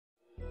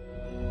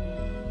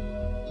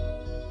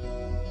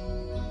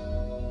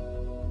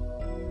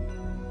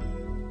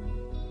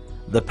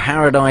The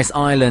paradise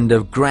island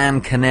of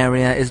Gran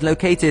Canaria is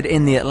located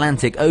in the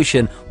Atlantic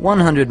Ocean,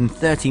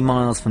 130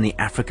 miles from the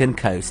African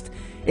coast.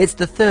 It's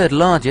the third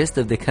largest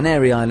of the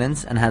Canary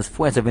Islands and has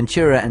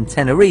Fuerteventura and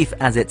Tenerife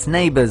as its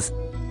neighbours.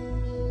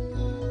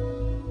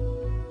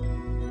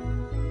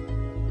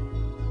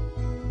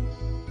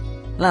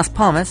 Las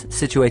Palmas,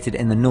 situated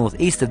in the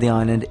northeast of the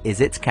island,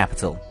 is its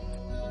capital.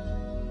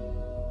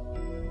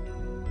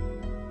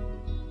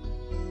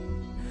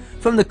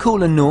 From the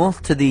cooler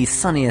north to the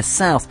sunnier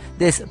south,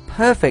 this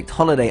perfect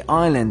holiday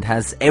island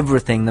has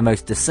everything the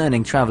most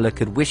discerning traveller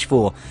could wish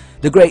for.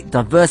 The great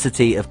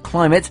diversity of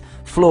climate,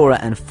 flora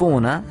and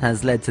fauna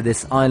has led to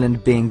this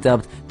island being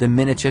dubbed the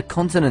miniature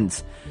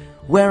continent.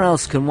 Where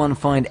else can one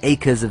find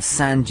acres of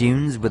sand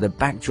dunes with a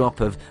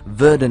backdrop of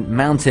verdant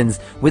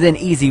mountains within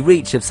easy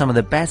reach of some of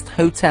the best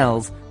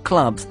hotels,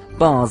 clubs,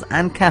 bars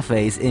and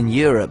cafes in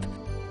Europe?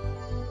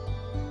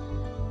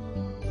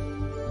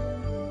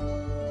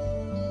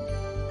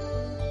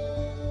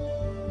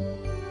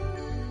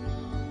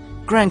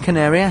 Gran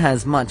Canaria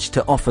has much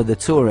to offer the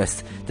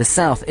tourist. The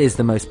south is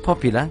the most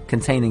popular,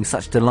 containing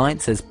such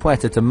delights as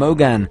Puerto de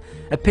Mogan,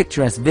 a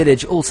picturesque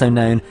village also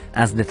known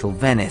as Little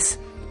Venice.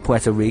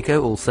 Puerto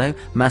Rico also,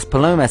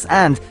 Maspalomas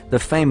and the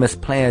famous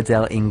Playa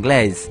del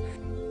Inglés.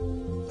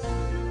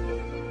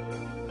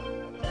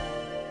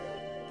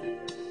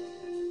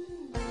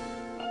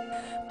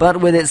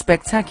 But with its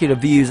spectacular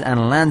views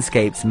and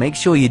landscapes, make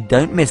sure you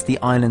don't miss the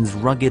island's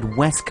rugged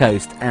west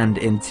coast and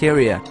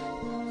interior.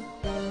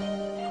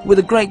 With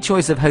a great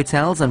choice of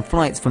hotels and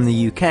flights from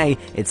the UK,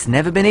 it's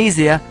never been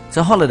easier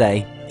to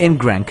holiday in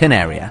Gran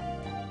Canaria.